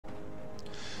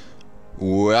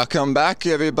Welcome back,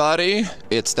 everybody.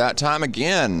 It's that time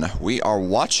again. We are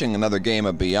watching another game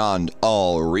of Beyond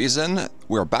All Reason.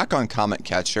 We're back on Comet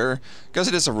Catcher because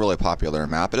it is a really popular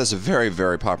map. It is a very,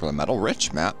 very popular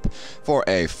metal-rich map for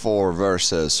a 4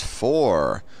 versus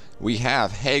 4. We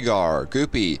have Haegar,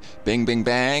 Goopy,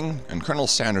 bingbingbang, and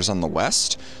ColSanders on the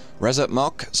west.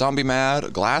 resopmok,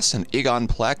 ZomBieMaD, Glass, and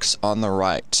Egonplex on the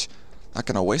right. Not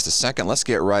gonna waste a second. Let's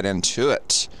get right into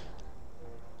it.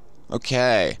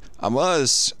 Okay, I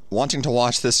was wanting to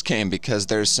watch this game because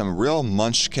there's some real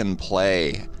munchkin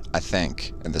play, I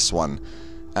think, in this one.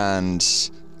 And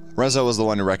Rezo was the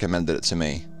one who recommended it to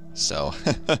me. So,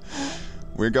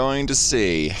 we're going to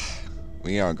see.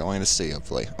 We are going to see,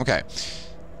 hopefully. Okay.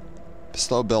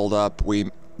 Slow build up.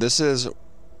 I'm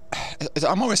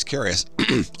always curious.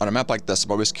 On a map like this,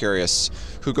 I'm always curious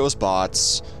who goes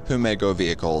bots, who may go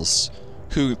vehicles,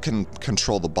 who can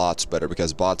control the bots better,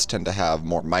 because bots tend to have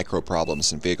more micro problems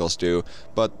than vehicles do,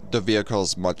 but the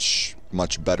vehicles much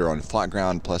better on flat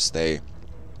ground, plus they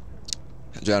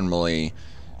generally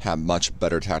have much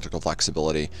better tactical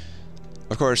flexibility.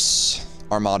 Of course,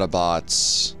 Armada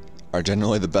bots are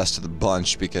generally the best of the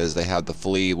bunch because they have the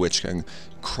flee, which can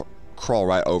crawl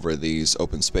right over these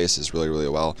open spaces really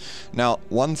well. Now,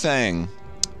 one thing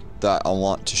that I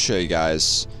want to show you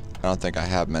guys, I don't think I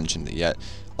have mentioned it yet.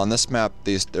 On this map,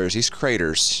 there's these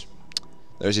craters.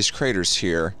 There's these craters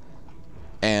here,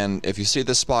 and if you see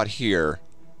this spot here,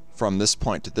 from this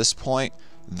point to this point,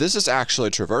 this is actually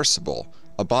traversable.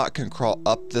 A bot can crawl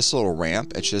up this little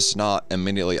ramp. It's just not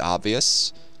immediately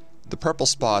obvious. The purple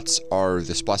spots are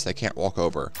the spots they can't walk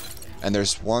over, and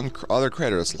there's one other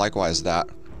crater that's likewise that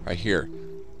right here,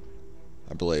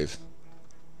 I believe.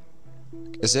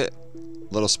 Is it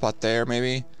little spot there,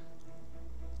 maybe?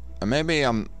 Or maybe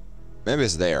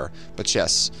it's there, but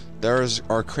yes, there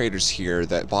are craters here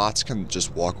that bots can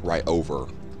just walk right over.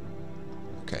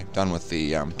 Okay, done with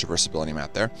the traversability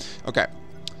map there. Okay.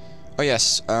 Oh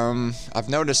yes, I've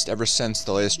noticed ever since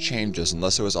the latest changes,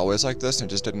 unless it was always like this, I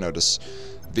just didn't notice,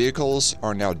 vehicles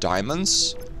are now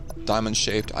diamonds,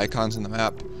 diamond-shaped icons in the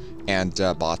map, and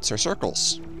bots are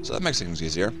circles. So that makes things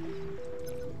easier.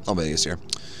 A little bit easier.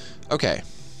 Okay.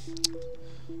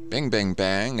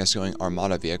 bingbingbang is going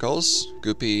Armada vehicles.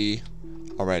 Goopy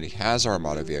already has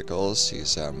Armada vehicles.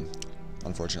 He's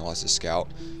unfortunately lost his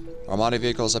scout. Armada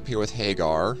vehicles up here with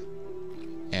Haegar,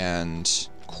 and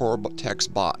Cortex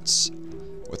bots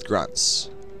with grunts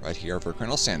right here for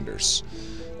ColSanders.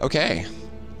 Okay.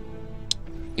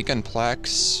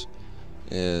 Egonplex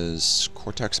is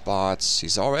Cortex bots.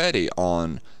 He's already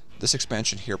on this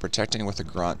expansion here, protecting with a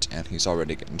grunt, and he's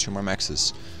already getting 2 more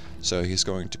mexes. So he's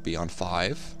going to be on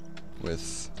 5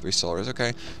 with 3 solars.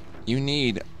 Okay. You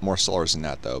need more solars than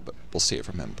that, though, but we'll see it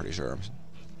from him, pretty sure.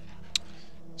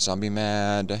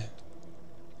 ZomBieMaD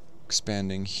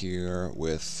expanding here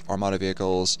with Armada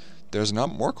vehicles. There's not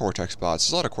more Cortex bots.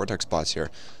 There's a lot of Cortex bots here.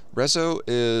 Rezo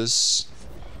is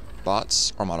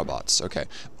bots, Armada bots. Okay.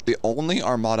 The only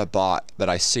Armada bot that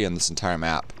I see in this entire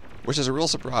map, which is a real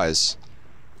surprise.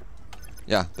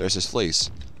 Yeah, there's his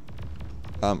fleas.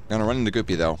 Gonna run into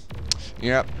Goopy, though.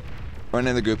 Yep. Run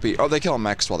into Goopy. Oh, they kill a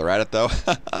mechs while they're at it, though.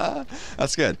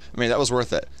 That's good. I mean, that was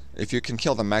worth it. If you can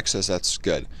kill the mexes, that's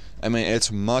good. I mean,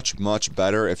 it's much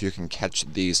better if you can catch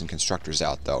these and constructors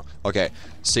out, though. Okay,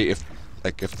 see, if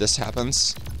this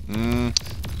happens,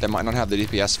 they might not have the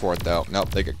DPS for it, though.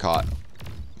 Nope, they get caught.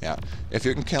 Yeah. If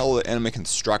you can kill the enemy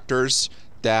constructors,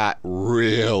 that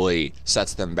really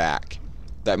sets them back.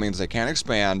 That means they can't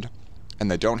expand, and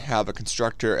they don't have a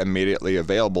constructor immediately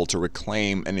available to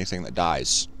reclaim anything that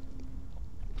dies.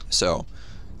 So,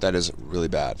 that is really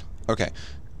bad. Okay,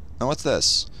 now what's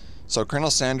this? So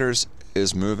ColSanders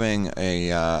is moving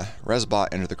a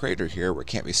resbot into the crater here where it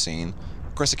can't be seen.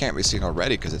 Of course it can't be seen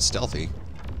already because it's stealthy.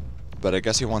 But I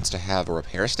guess he wants to have a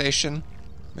repair station?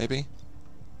 Maybe?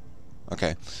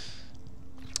 Okay.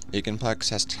 Egonplex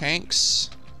has tanks.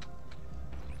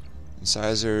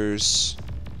 Incisors.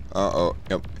 Uh-oh.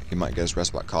 Yep, he might get his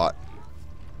resbot caught.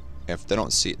 If they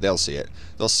don't see it, they'll see it.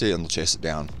 They'll see it and they'll chase it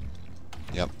down.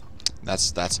 Yep.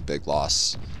 That's a big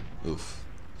loss. Oof.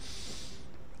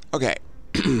 Okay.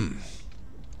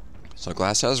 So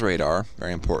Glass has radar,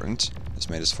 very important. This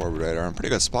made his forward radar. In a pretty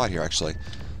good spot here, actually.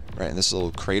 Right in this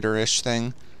little crater-ish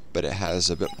thing, but it has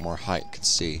a bit more height, you can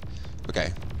see.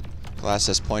 Okay. Glass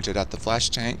has pointed at the flash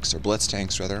tanks, or blitz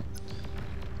tanks, rather,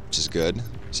 which is good.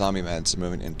 ZomBieMaD's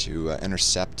moving into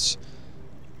intercept.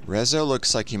 Rezo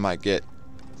looks like he might get,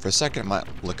 for a second, it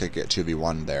might look like get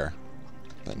 2v1 there,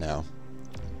 but no.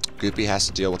 Goopy has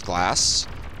to deal with Glass.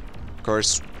 Of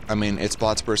course, I mean, it's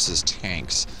bots versus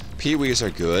tanks. Pee-wees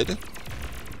are good.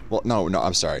 Well, no,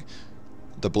 I'm sorry.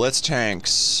 the Blitz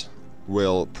tanks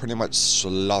will pretty much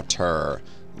slaughter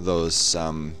those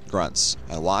grunts.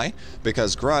 And why?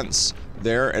 Because grunts,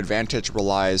 their advantage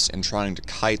relies in trying to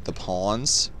kite the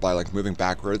pawns by like moving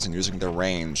backwards and using their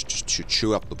range to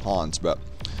chew up the pawns. But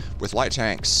with light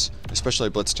tanks, especially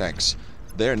Blitz tanks,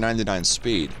 they're 99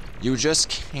 speed. You just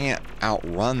can't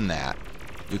outrun that.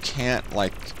 You can't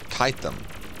like kite them.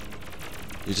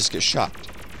 You just get shot.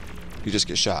 You just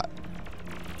get shot.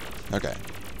 Okay.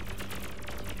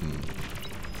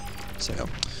 So,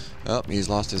 oh, he's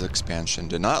lost his expansion.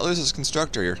 Did not lose his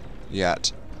constructor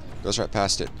yet. Goes right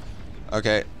past it.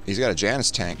 Okay, he's got a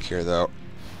Janus tank here, though.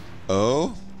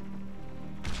 Oh.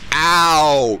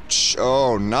 Ouch!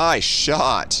 Oh, nice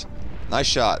shot. Nice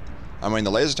shot. I mean,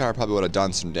 the laser tower probably would have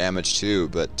done some damage, too,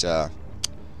 but,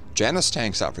 Janus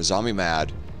tank's out for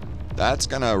ZomBieMaD. That's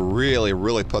gonna really,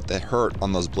 really put the hurt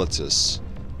on those blitzes.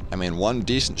 I mean, one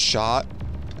decent shot.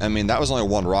 I mean, that was only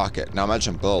one rocket. Now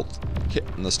imagine both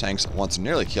hitting those tanks at once.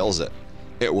 Nearly kills it.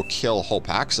 It will kill whole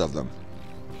packs of them.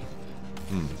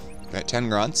 Got 10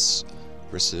 grunts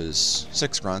versus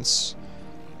 6 grunts.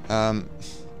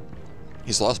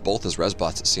 He's lost both his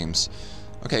resbots, it seems.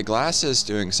 Okay, Glass is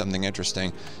doing something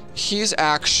interesting. He's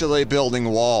actually building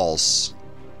walls.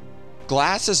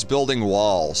 Glass is building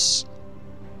walls.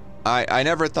 I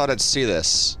never thought I'd see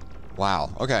this.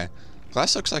 Wow, okay.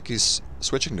 Glass looks like he's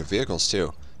switching to vehicles,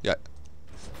 too. Yeah.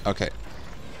 Okay.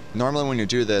 Normally when you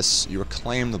do this, you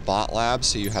reclaim the bot lab,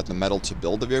 so you have the metal to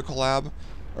build the vehicle lab,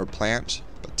 or plant,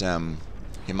 but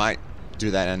he might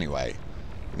do that anyway.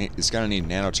 He's gonna need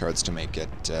nanoturds to make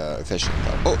it efficient,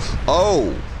 though.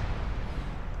 Oh!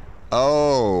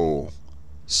 Oh!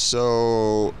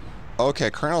 So...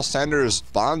 Okay, ColSanders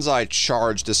Bonsai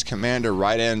charged this commander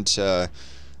right into...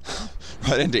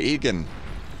 right into Egon.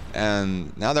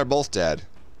 And now they're both dead.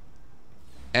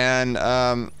 And,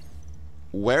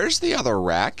 where's the other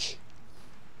wreck?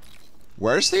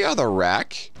 Where's the other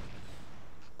wreck?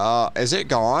 Is it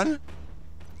gone?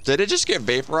 Did it just get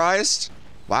vaporized?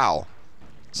 Wow.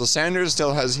 So Sanders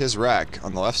still has his wreck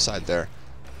on the left side there.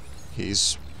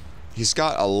 He's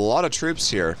got a lot of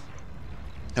troops here.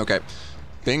 Okay.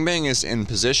 Bingbang is in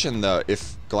position, though.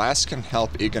 If Glass can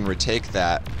help Egon retake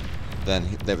that, then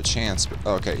they have a chance. But,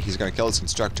 okay, he's going to kill his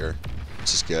constructor,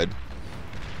 which is good.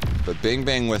 But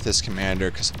Bingbang with his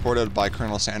commander, supported by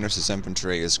ColSanders'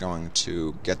 infantry, is going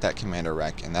to get that commander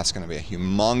wreck, and that's going to be a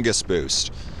humongous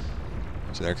boost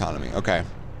to their economy. Okay.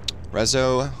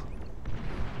 Rezo,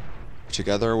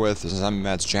 together with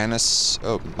ZomBieMaD's Janus.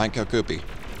 Oh, might go goopy.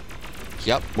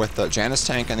 Yep, with the Janus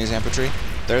tank and these infantry.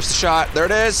 There's the shot. There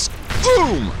it is.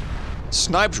 Boom!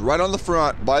 Sniped right on the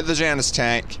front by the Janus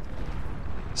tank.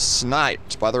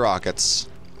 Sniped by the rockets.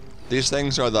 These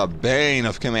things are the bane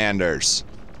of commanders.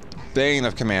 Bane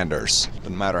of commanders.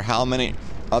 Doesn't matter how many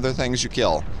other things you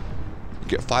kill. You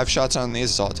get 5 shots on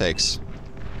these, is all it takes.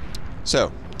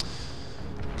 So,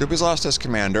 Goopy's lost his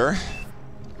commander.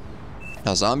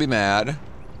 Now ZomBieMaD,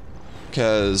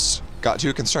 because got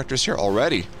 2 constructors here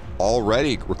already.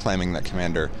 Already reclaiming that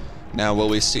commander. Now, will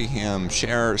we see him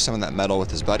share some of that metal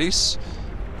with his buddies?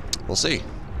 We'll see.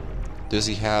 Does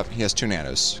he have... He has 2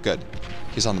 nanos. Good.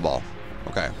 He's on the ball.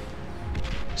 Okay.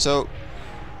 So,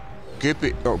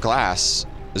 Goopy... Oh, Glass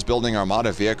is building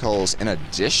Armada vehicles in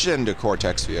addition to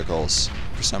Cortex vehicles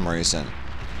for some reason.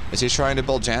 Is he trying to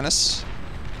build Janus?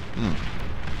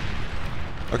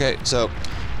 Okay, so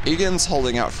Egon's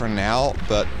holding out for now,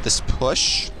 but this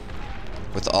push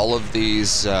with all of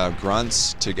these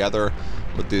grunts together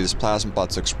with these plasma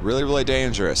bots looks really, really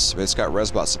dangerous. It's got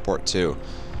resbot support too.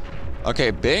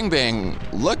 Okay, Bingbang,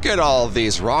 look at all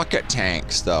these rocket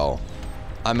tanks though.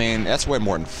 I mean, that's way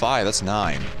more than 5, that's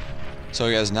 9. So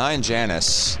he has 9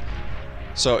 Janus.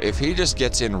 So if he just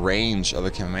gets in range of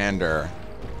a commander,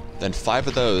 then 5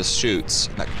 of those shoots,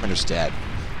 and that commander's dead.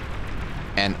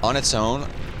 And on its own,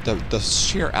 the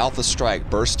sheer alpha strike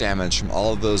burst damage from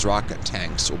all of those rocket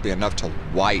tanks will be enough to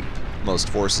wipe most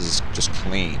forces just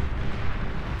clean.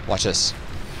 Watch this.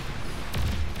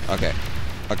 Okay.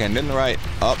 Okay, and didn't right.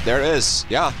 Oh, there it is.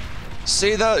 Yeah.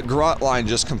 See the grunt line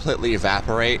just completely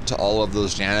evaporate to all of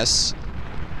those Janus?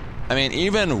 I mean,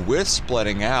 even with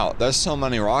splitting out, there's so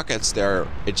many rockets there,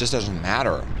 it just doesn't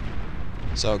matter.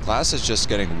 So Glass is just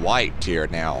getting wiped here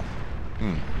now.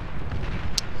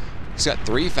 He's got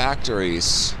 3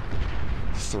 factories.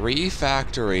 3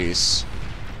 factories.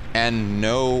 And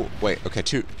no... Wait,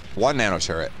 okay, 1 nano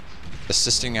turret.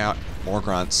 Assisting out more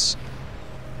grunts.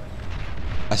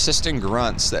 Assisting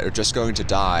grunts that are just going to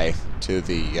die to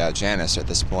the Janus at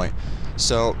this point.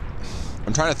 So,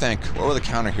 I'm trying to think, what would the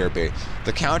counter here be?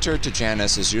 The counter to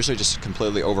Janus is usually just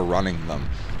completely overrunning them.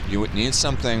 You would need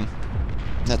something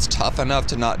that's tough enough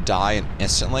to not die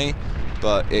instantly,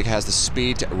 but it has the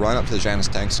speed to run up to the Janus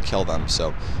tanks to kill them.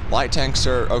 So light tanks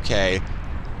are okay,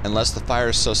 unless the fire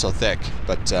is so thick,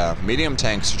 but medium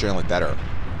tanks are generally better.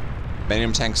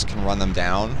 Medium tanks can run them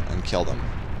down and kill them,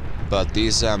 but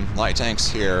these light tanks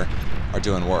here are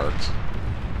doing work.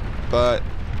 But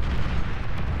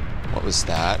what was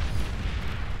that?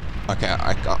 Okay,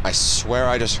 I swear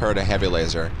I just heard a heavy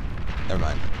laser. Never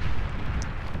mind.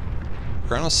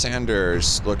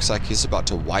 ColSanders looks like he's about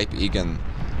to wipe Egon.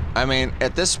 I mean,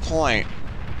 at this point,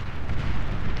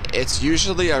 it's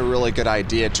usually a really good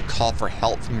idea to call for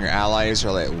help from your allies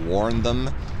or like warn them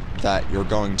that you're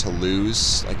going to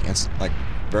lose like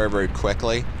very, very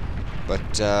quickly.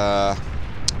 But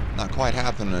not quite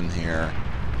happening here.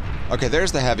 Okay,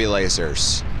 there's the heavy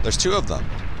lasers. There's two of them.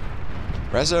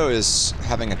 Rezo is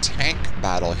having a tank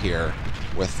battle here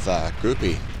with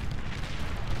Goopy.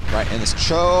 Right in this.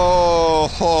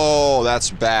 Oh,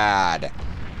 that's bad.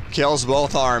 Kills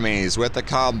both armies with the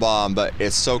comm bomb, but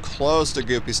it's so close to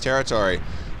Goopy's territory.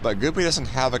 But Goopy doesn't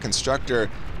have a constructor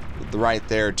right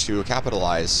there to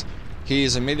capitalize.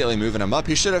 He's immediately moving them up.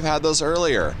 He should have had those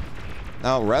earlier.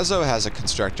 Now Rezo has a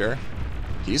constructor.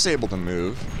 He's able to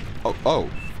move. Oh,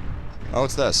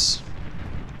 what's this?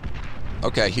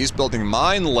 Okay, he's building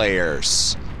mine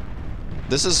layers.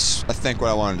 This is, I think, what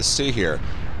I wanted to see here.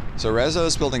 So Rezo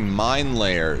is building mine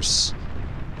layers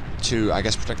to, I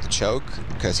guess, protect the choke,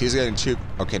 because he's getting two.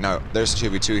 Okay, now there's a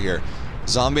 2v2 here.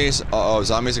 Zombies.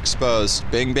 Zombies exposed.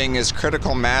 Bing Bing is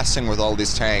critical massing with all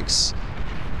these tanks.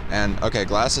 And okay,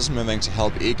 Glass is moving to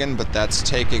help Egon, but that's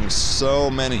taking so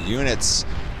many units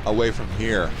away from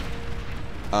here.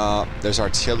 There's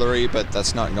artillery, but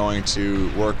that's not going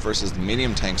to work versus the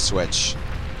medium tank switch.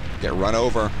 Get run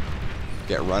over.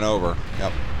 Get run over.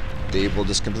 Yep. Dave will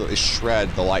just completely shred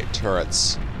the light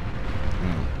turrets.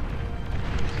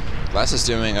 Glass is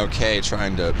doing okay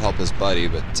trying to help his buddy,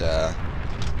 but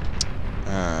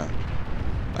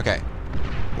okay.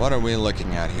 What are we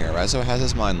looking at here? Rezo has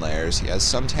his mine layers. He has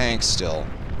some tanks still,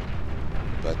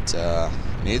 but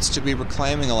needs to be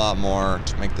reclaiming a lot more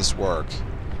to make this work.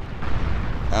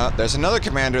 There's another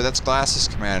commander. That's Glass's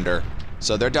commander.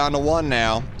 So they're down to one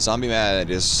now. ZomBieMaD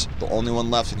is the only one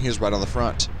left, and he's right on the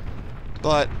front.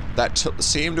 But that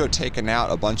seemed to have taken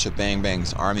out a bunch of Bang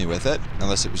Bang's army with it,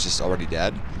 unless it was just already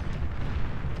dead.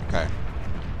 Okay.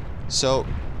 So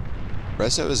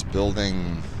Rezo is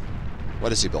building.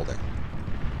 What is he building?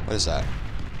 What is that?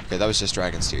 Okay, that was just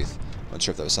Dragon's Teeth. I'm not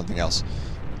sure if that was something else.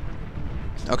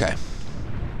 Okay.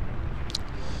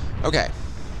 Okay.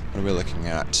 What are we looking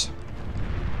at?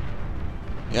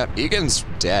 Yep, Egon's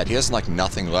dead. He has like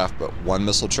nothing left but one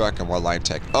missile truck and one light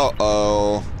tech.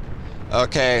 Uh-oh.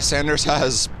 Okay, Sanders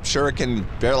has shuriken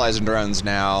paralyzing drones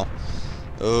now.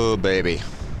 Oh, baby.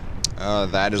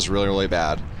 That is really, really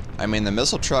bad. I mean, the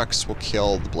missile trucks will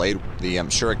kill the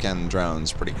shuriken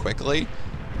drones pretty quickly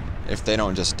if they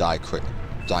don't just die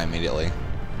immediately.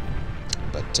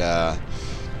 But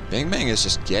Bing Bang is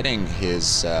just getting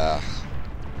his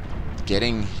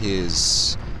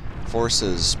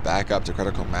forces back up to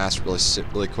critical mass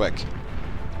really quick,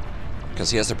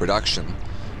 because he has the production,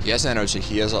 he has energy,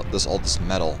 he has all this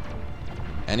metal,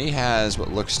 and he has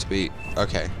what looks to be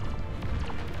okay.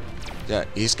 Yeah,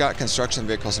 he's got construction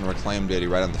vehicles and reclaim duty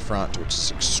right on the front, which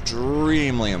is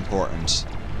extremely important.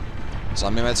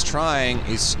 ZomBieMaD's trying.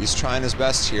 He's trying his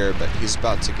best here, but he's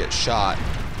about to get shot.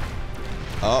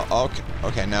 Oh, okay.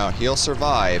 Okay, now he'll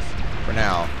survive for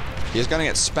now. He's gonna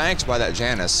get spanked by that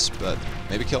Janus, but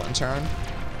maybe kill it in turn.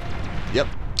 Yep.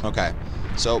 Okay.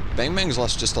 So Bang Bang's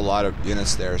lost just a lot of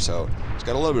units there, so he's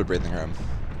got a little bit of breathing room.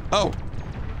 Oh.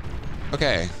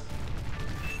 Okay.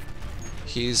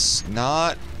 He's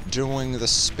not doing the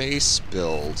space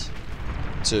build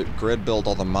to grid build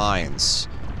all the mines.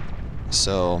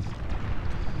 So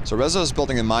Rezo's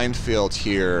building a minefield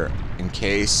here in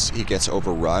case he gets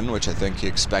overrun, which I think he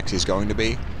expects he's going to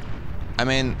be. I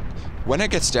mean, when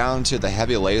it gets down to the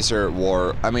heavy laser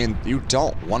war, I mean, you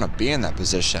don't want to be in that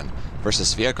position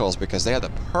versus vehicles, because they have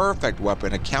the perfect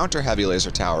weapon to counter heavy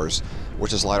laser towers,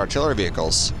 which is light artillery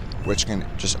vehicles, which can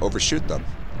just overshoot them.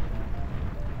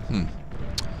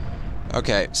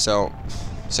 Okay, so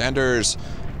Sanders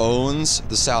owns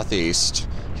the southeast.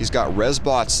 He's got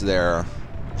resbots there.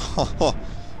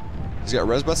 He's got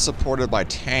resbots supported by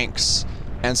tanks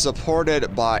and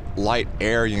supported by light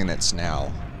air units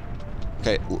now.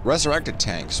 Okay, resurrected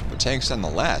tanks, but tanks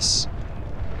nonetheless.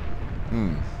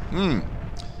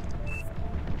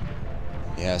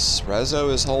 Yes,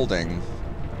 Rezo is holding,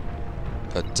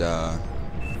 but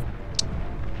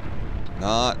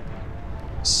not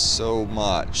so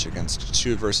much against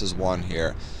 2 versus 1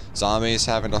 here. Zombies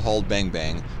having to hold Bang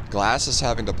Bang. Glass is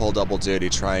having to pull double duty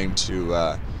trying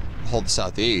to hold the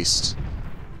southeast.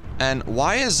 And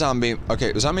why is Zombie...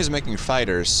 Okay, Zombie's making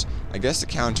fighters. I guess to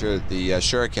counter the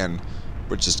shuriken,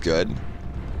 which is good.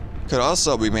 Could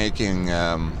also be making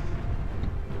more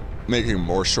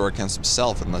shurikens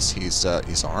himself, unless he's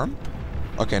armed?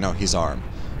 Okay, no, he's armed.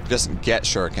 He doesn't get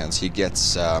shurikens, he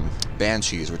gets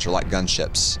banshees, which are like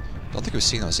gunships. Don't think we've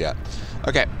seen those yet.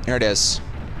 Okay, here it is.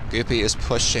 Goopy is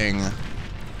pushing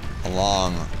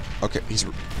along. Okay,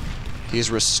 he's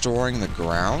restoring the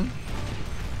ground?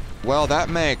 Well, that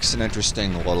makes an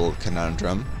interesting little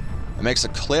conundrum. It makes a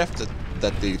cliff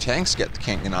that the tanks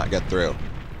cannot get through.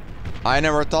 I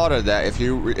never thought of that. If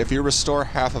you restore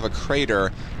half of a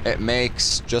crater, it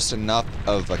makes just enough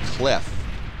of a cliff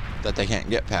that they can't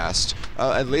get past.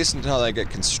 At least until they get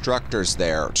constructors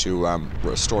there to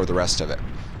restore the rest of it.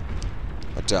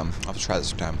 But I'll have to try this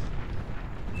sometime.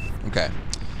 Okay.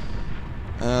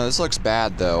 This looks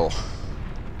bad though.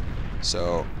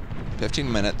 So,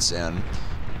 15 minutes in.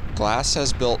 Glass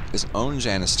has built his own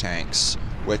Janus tanks,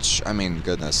 which, I mean,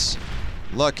 goodness.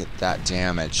 Look at that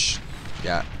damage.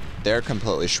 Yeah, they're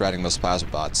completely shredding those plasma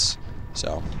bots.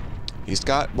 So, he's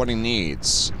got what he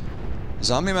needs.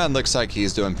 ZomBieMaD looks like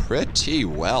he's doing pretty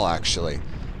well, actually.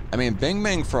 I mean, Bing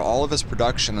Bang, for all of his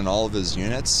production and all of his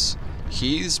units,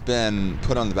 he's been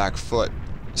put on the back foot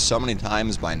so many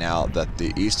times by now that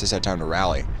the East has had time to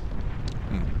rally.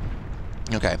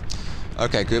 Okay.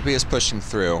 Okay, Goopy is pushing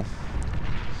through.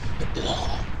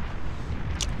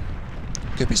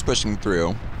 Goopy's pushing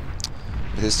through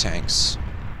with his tanks.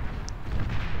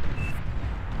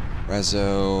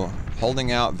 Rezo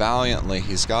holding out valiantly.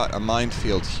 He's got a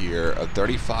minefield here of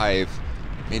 35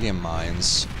 medium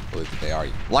mines. I believe they are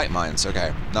light mines.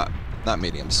 Okay, not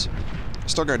mediums.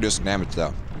 Still gonna do some damage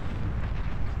though.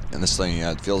 And this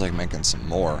thing feels like making some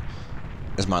more.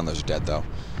 His miners are dead though.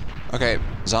 Okay,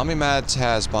 ZomBieMaD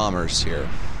has bombers here.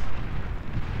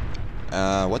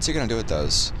 What's he gonna do with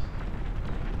those?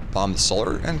 Bomb the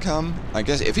solar income? I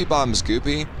guess if he bombs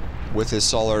Goopy with his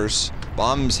solars,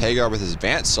 bombs Haegar with his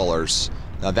advanced solars,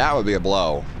 now that would be a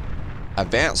blow.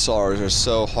 Advanced solars are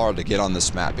so hard to get on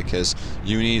this map because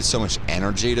you need so much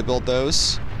energy to build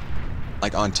those,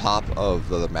 like on top of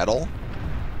the metal.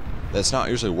 That's not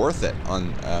usually worth it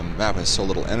on a map with so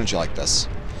little energy like this.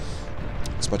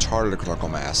 It's much harder to critical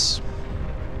mass.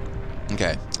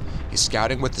 Okay, he's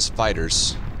scouting with his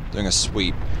fighters, doing a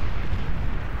sweep,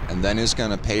 and then he's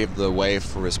gonna pave the way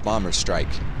for his bomber strike.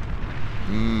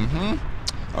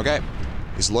 Okay,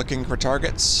 he's looking for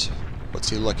targets. What's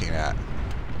he looking at?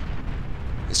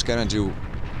 He's gonna do...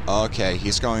 Okay,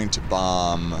 he's going to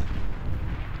bomb...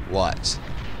 What?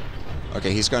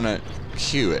 Okay, he's gonna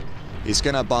cue it. He's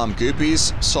gonna bomb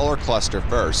Goopy's solar cluster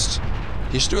first.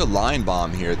 He should do a line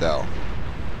bomb here, though.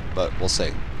 But we'll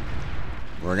see.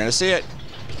 We're gonna see it.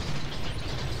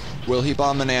 Will he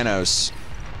bomb the nanos?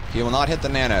 He will not hit the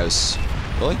nanos.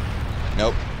 Really?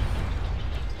 Nope.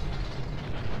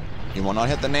 He will not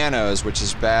hit the nanos, which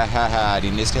is bad.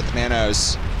 He needs to hit the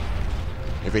nanos.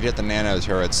 If he'd hit the nano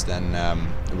turrets, then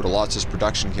it would have lost his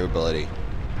production capability.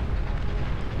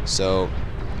 So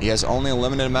he has only a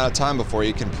limited amount of time before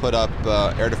he can put up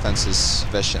air defenses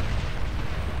sufficient.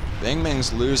 Bing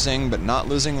Bang's losing, but not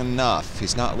losing enough.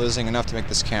 He's not losing enough to make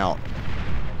this count.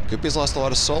 Goopy's lost a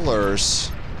lot of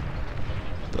solars,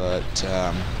 but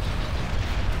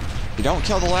you don't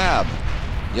kill the lab.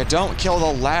 You don't kill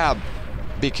the lab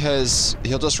because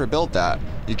he'll just rebuild that.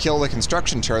 You kill the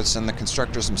construction turrets and the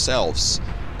constructors themselves,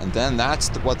 and then that's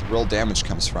what the real damage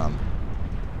comes from.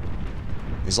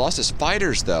 He's lost his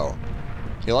fighters, though.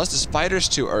 He lost his fighters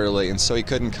too early, and so he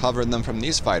couldn't cover them from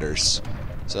these fighters.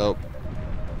 So,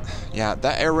 yeah,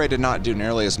 that air raid did not do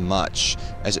nearly as much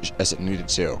as it needed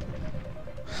to.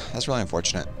 That's really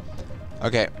unfortunate.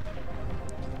 Okay,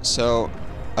 so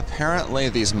apparently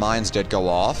these mines did go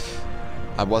off.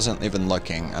 I wasn't even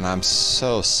looking, and I'm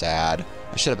so sad.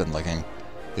 I should have been looking.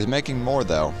 He's making more,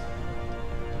 though.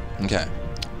 Okay.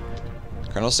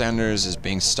 ColSanders is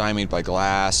being stymied by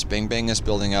glass. Bing Bang is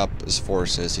building up his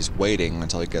forces. He's waiting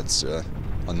until he gets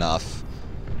enough.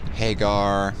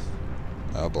 Haegar.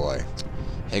 Oh boy.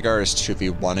 Haegar is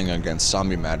 2v1ing against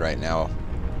ZomBieMaD right now,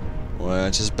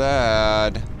 which is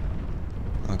bad.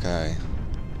 Okay.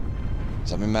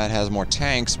 ZomBieMaD has more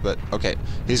tanks, but okay.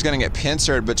 He's gonna get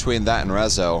pincered between that and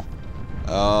Rezo.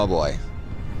 Oh boy.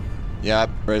 Yep,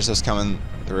 Rezo's coming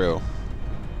through.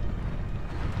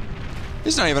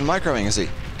 He's not even microing, is he?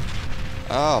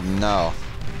 Oh no.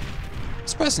 I'm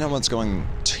surprised no one's going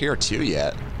tier 2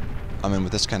 yet. I mean,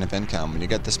 with this kind of income, when you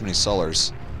get this many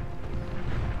solars.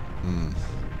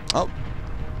 Oh.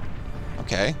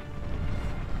 Okay.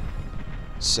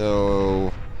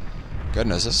 So,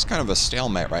 goodness, this is kind of a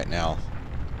stalemate right now.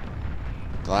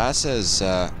 Glass is,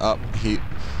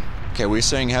 okay, we're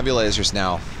seeing heavy lasers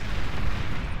now.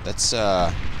 That's,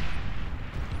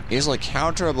 easily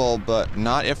counterable, but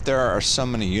not if there are so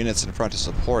many units in front to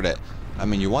support it. I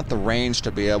mean, you want the range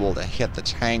to be able to hit the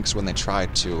tanks when they try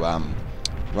to,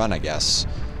 run, I guess.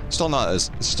 Still not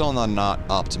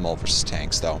optimal versus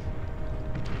tanks, though.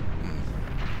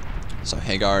 So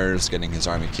Haegar is getting his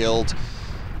army killed.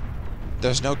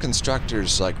 There's no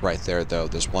constructors, like, right there, though.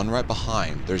 There's one right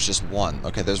behind. There's just one.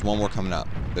 Okay, there's one more coming up.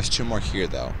 There's two more here,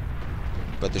 though.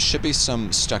 But there should be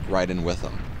some stuck right in with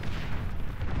them.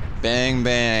 Bang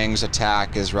Bang's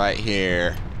attack is right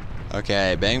here.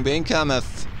 Okay, Bang Bang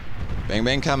cometh. Bang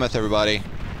Bang cometh, everybody.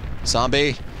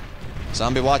 Zombie.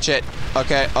 Zombie, watch it.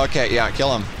 Okay, okay, yeah,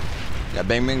 kill him. Yeah,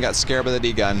 Bang Bang got scared by the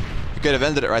D-gun. He could have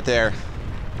ended it right there,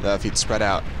 if he'd spread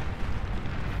out.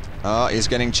 Oh, he's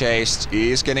getting chased.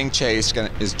 He's getting chased.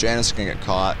 Is Janice gonna get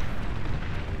caught?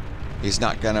 He's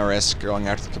not gonna risk going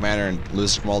after the commander and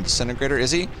losing from all disintegrator, is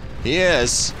he? He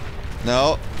is.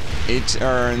 No. He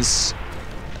turns.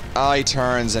 Oh, he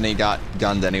turns and he got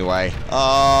gunned anyway.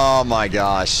 Oh my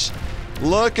gosh.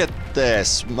 Look at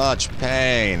this. Much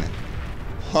pain.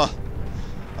 Huh.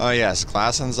 Oh yes,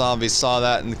 Glass and Zombie saw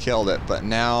that and killed it, but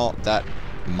now that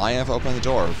might have opened the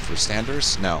door for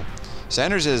Sanders? No.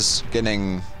 Sanders is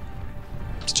getting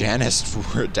Janice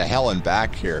to hell and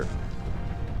back here.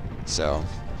 So,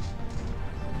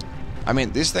 I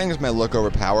mean, these things may look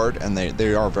overpowered, and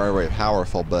they are very, very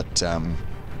powerful, but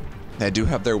they do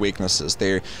have their weaknesses.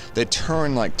 They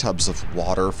turn like tubs of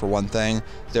water, for one thing.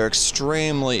 They're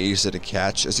extremely easy to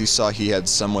catch. As you saw, he had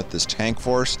some with this tank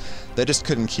force. They just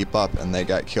couldn't keep up, and they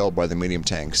got killed by the medium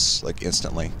tanks, like,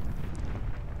 instantly.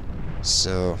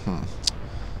 So,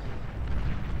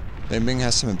 Bing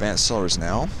has some advanced solars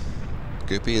now.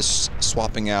 Goopy is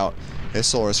swapping out his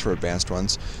solars for advanced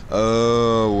ones.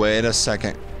 Oh, wait a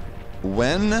second.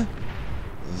 When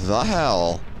the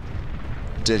hell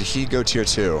did he go tier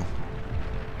 2?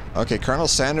 Okay, Colonel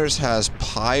Sanders has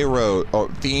Fiends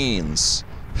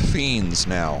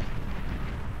now.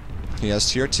 He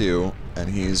has tier 2, and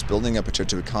he's building up a tier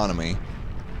 2 economy.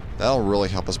 That'll really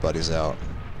help his buddies out.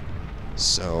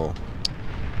 So,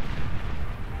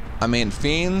 I mean,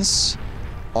 Fiends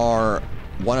are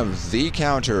one of the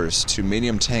counters to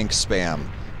medium tank spam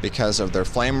because of their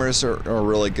flamers are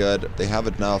really good. They have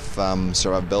enough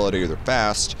survivability, they're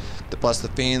fast. Plus the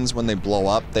Fiends, when they blow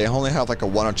up, they only have like a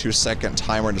 1 or 2 second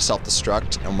timer to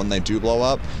self-destruct, and when they do blow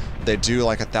up, they do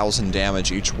like 1,000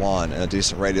 damage each one in a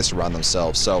decent radius around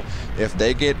themselves. So if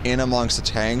they get in amongst the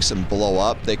tanks and blow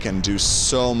up, they can do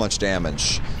so much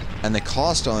damage. And they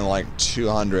cost only like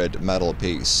 200 metal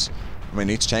apiece. I mean,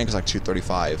 each tank is like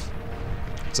 235.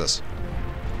 What's this?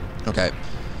 Okay.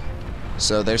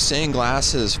 So they're seeing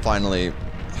Glasses finally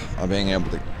being able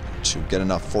to get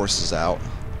enough forces out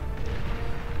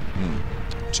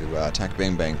to attack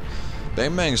Bang Bang.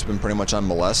 Bang Bang's been pretty much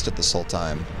unmolested this whole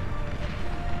time.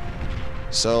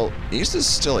 So East is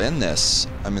still in this,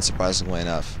 I mean, surprisingly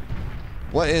enough.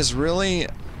 What is really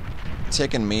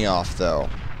ticking me off, though,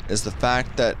 is the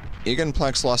fact that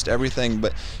Egonplex lost everything,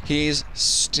 but he's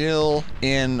still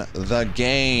in the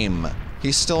game.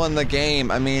 He's still in the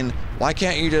game. I mean, why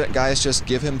can't you guys just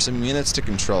give him some units to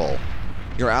control?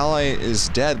 Your ally is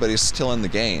dead, but he's still in the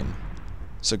game.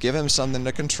 So give him something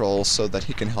to control so that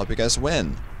he can help you guys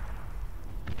win.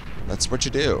 That's what you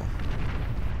do.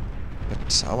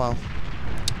 But, oh well.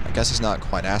 I guess he's not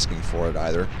quite asking for it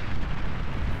either.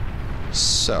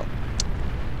 So.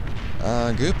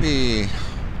 Goopy.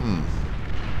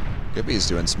 Goopy's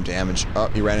doing some damage. Oh,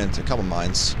 he ran into a couple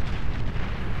mines.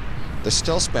 They're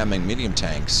still spamming medium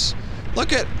tanks.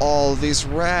 Look at all these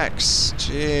wrecks.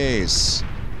 Jeez.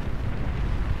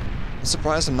 I'm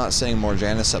surprised I'm not seeing more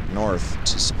Janice up north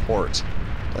to support.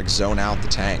 Like, zone out the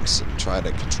tanks and try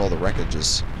to control the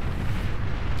wreckages.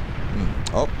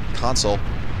 Oh, console.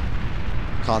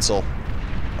 Console.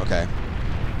 Okay.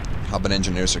 Hub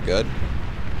engineers are good.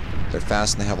 They're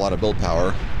fast and they have a lot of build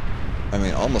power. I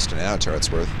mean, almost an anti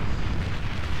turret's worth.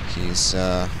 He's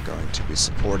going to be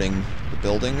supporting the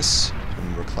buildings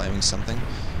and reclaiming something.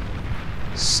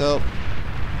 So,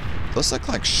 those look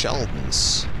like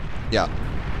Sheldons. Yeah.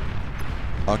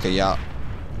 Okay, yeah.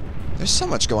 There's so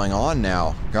much going on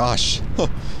now. Gosh.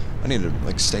 I need to,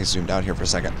 like, stay zoomed out here for a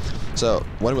second. So,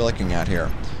 what are we looking at here?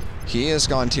 He has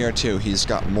gone tier 2. He's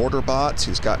got mortar bots.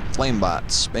 He's got flame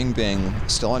bots. Bing Bing.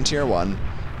 Still on tier 1.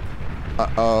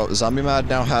 Uh-oh. ZomBieMaD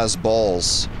now has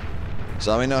bulls.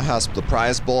 Zombie now has the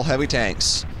prize bull heavy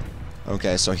tanks.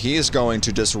 Okay, so he is going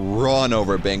to just run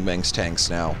over Bang Bang's tanks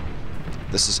now.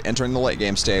 This is entering the late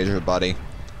game stage, everybody.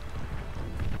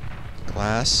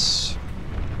 Glass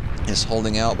is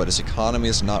holding out, but his economy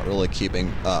is not really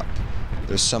keeping up.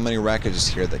 There's so many wreckages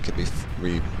here that could be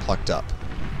plucked up.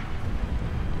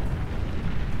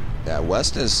 Yeah,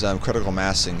 West is critical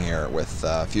massing here with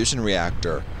fusion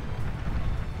reactor,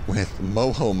 with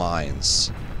moho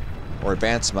mines, or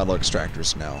advanced metal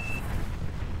extractors now.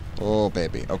 Oh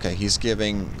baby. Okay, he's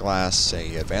giving Glass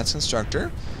a advanced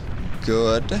constructor.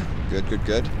 Good, good, good,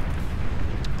 good.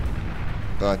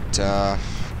 But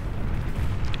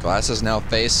Glass is now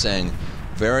facing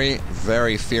very,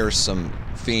 very fearsome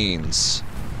fiends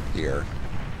here,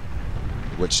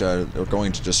 which are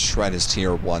going to just shred his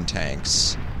tier 1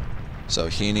 tanks. So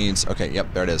he needs... Okay,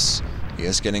 yep, there it is. He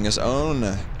is getting his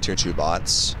own tier 2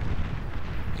 bots.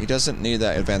 He doesn't need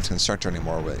that advanced constructor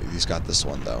anymore, but he's got this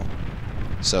one, though.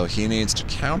 So he needs to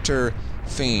counter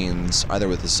fiends, either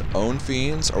with his own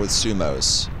fiends or with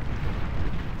sumos,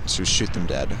 to shoot them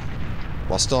dead,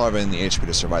 while still having the HP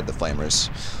to survive the flamers.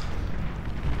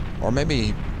 Or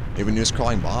maybe even use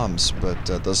crawling bombs, but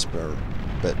those are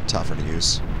a bit tougher to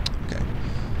use. Okay.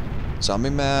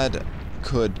 ZomBieMaD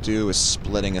could do is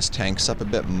splitting his tanks up a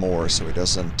bit more so he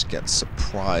doesn't get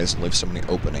surprised and leave so many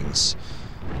openings.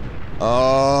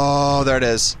 Oh, there it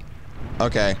is.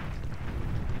 Okay.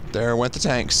 There went the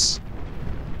tanks.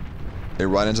 They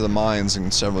run into the mines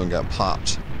and several of them got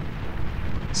popped.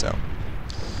 So,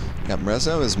 yeah,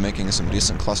 Rezo is making some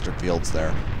decent cluster fields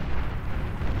there.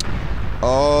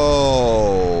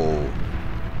 Oh!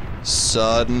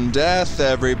 Sudden death,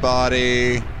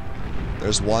 everybody!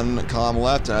 There's one column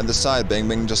left, and on the side, Bing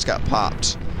Bing just got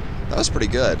popped. That was pretty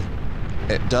good.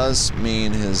 It does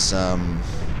mean his,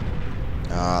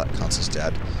 that console's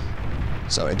dead.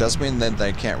 So it does mean that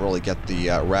they can't really get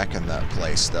the wreck in that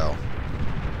place, though.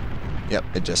 Yep,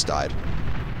 it just died.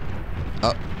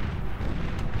 Oh.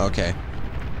 Okay.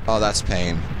 Oh, that's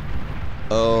pain.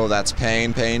 Oh, that's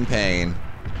pain, pain, pain.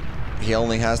 He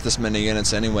only has this many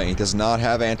units anyway. He does not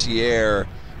have anti-air.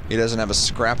 He doesn't have a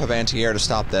scrap of anti-air to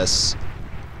stop this.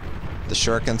 The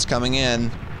shuriken's coming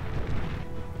in.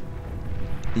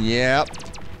 Yep.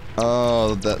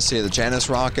 Oh, see, the Janus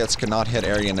rockets cannot hit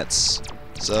air units.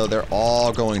 So they're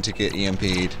all going to get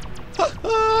EMP'd.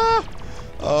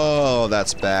 Oh,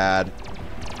 that's bad.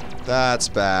 That's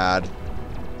bad.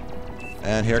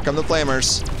 And here come the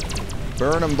flamers.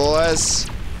 Burn them, boys.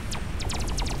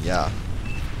 Yeah.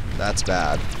 That's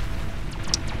bad.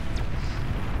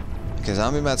 Okay,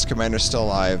 ZomBieMaD's commander's still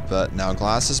alive, but now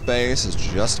Glass's base is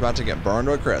just about to get burned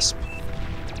to a crisp.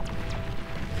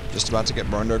 Just about to get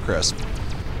burned to a crisp.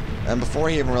 And before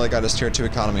he even really got his tier 2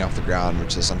 economy off the ground,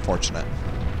 which is unfortunate.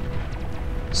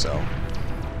 So.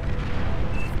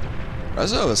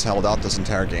 Rezo has held out this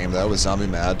entire game, though, with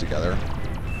ZomBieMaD together.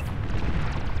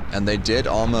 And they did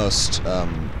almost,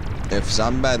 if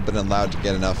ZomBieMaD had been allowed to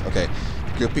get enough... Okay,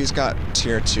 Goopy's got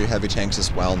tier 2 heavy tanks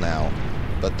as well now,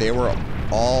 but they were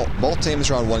all... Both teams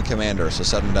are on one commander, so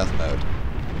sudden death mode.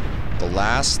 The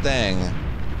last thing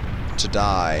to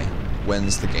die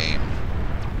wins the game.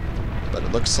 But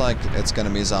it looks like it's going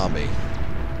to be Zombie.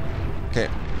 Okay,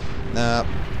 now,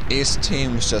 East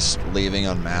team's just leaving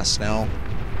en masse now.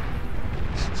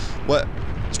 What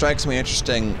strikes me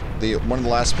interesting, one of the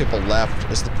last people left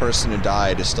is the person who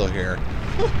died is still here.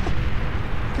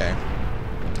 Okay.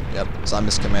 Yep,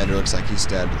 Zombie's commander looks like he's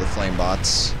dead to the flame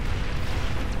bots.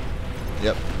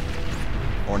 Yep.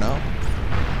 Or no?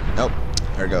 Nope.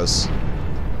 There it goes.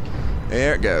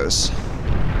 There it goes.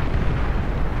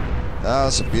 That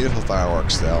was some beautiful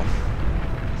fireworks, though.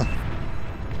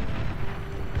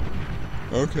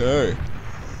 Okay.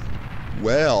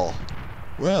 Well,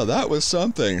 that was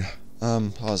something.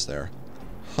 Pause there.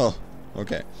 Huh.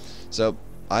 Okay. So,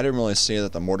 I didn't really see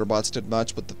that the mortar bots did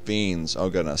much, but the fiends, oh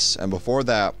goodness. And before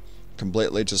that,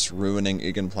 completely just ruining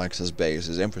Egonplex's base,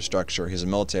 his infrastructure, his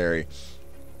military,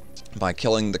 by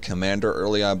killing the commander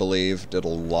early, I believe, did a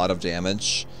lot of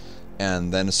damage,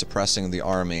 and then suppressing the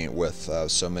army with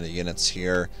so many units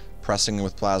here, pressing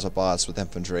with plasma bots, with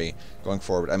infantry, going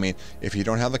forward. I mean, if you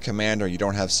don't have a commander, you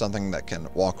don't have something that can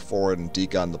walk forward and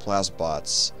degun the plasma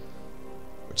bots,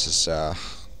 which is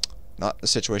not the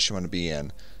situation you want to be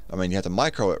in. I mean, you have to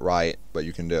micro it right, but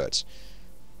you can do it.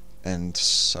 And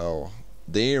so,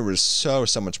 there was so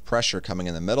much pressure coming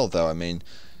in the middle, though. I mean,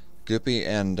 Goopy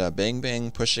and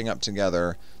bingbingbang pushing up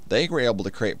together, they were able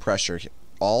to create pressure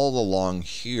all along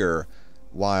here,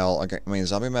 while, I mean,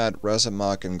 ZomBieMaD,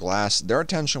 resopmok, and Glass, their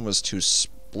attention was to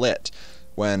split.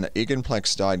 When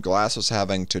Egonplex died, Glass was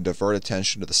having to divert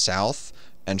attention to the south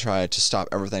and try to stop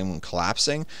everything from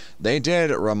collapsing. They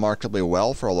did remarkably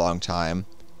well for a long time,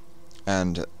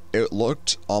 and it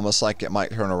looked almost like it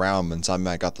might turn around when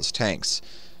ZomBieMaD got those tanks.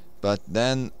 But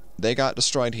then they got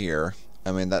destroyed here.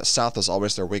 I mean, that south is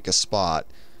always their weakest spot.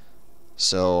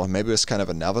 So maybe it was kind of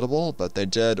inevitable, but they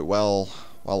did well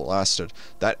while it lasted.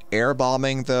 That air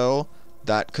bombing, though,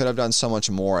 that could have done so much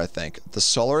more, I think. The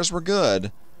solars were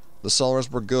good. The solars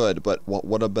were good, but what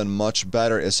would have been much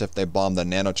better is if they bombed the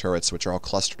nano turrets, which are all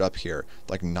clustered up here.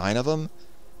 Like 9 of them.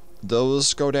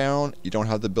 Those go down. You don't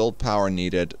have the build power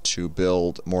needed to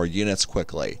build more units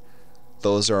quickly.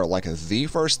 Those are like the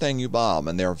first thing you bomb,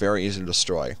 and they're very easy to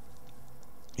destroy.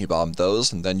 You bomb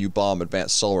those, and then you bomb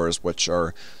advanced solars, which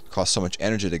cost so much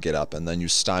energy to get up, and then you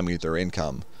stymie their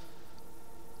income.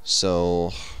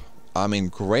 So, I mean,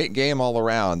 great game all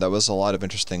around. That was a lot of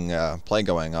interesting play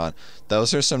going on.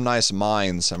 Those are some nice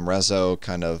mines, some reso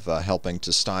kind of helping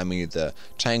to stymie the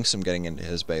tanks from getting into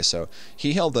his base. So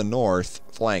he held the north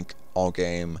flank all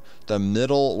game. The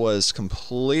middle was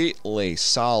completely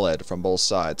solid from both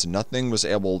sides. Nothing was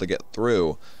able to get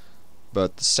through.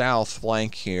 But the south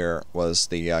flank here was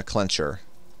the clincher.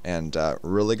 And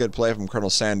really good play from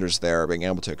ColSanders there, being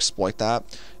able to exploit that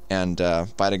and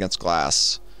fight against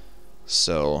glass.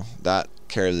 So that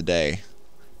carried the day.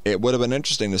 It would have been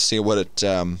interesting to see what it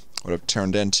would have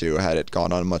turned into had it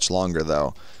gone on much longer,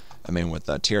 though. I mean, with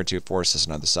tier 2 forces on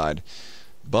the other side.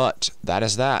 But that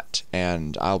is that,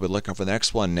 and I'll be looking for the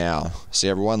next one now. See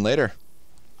everyone later.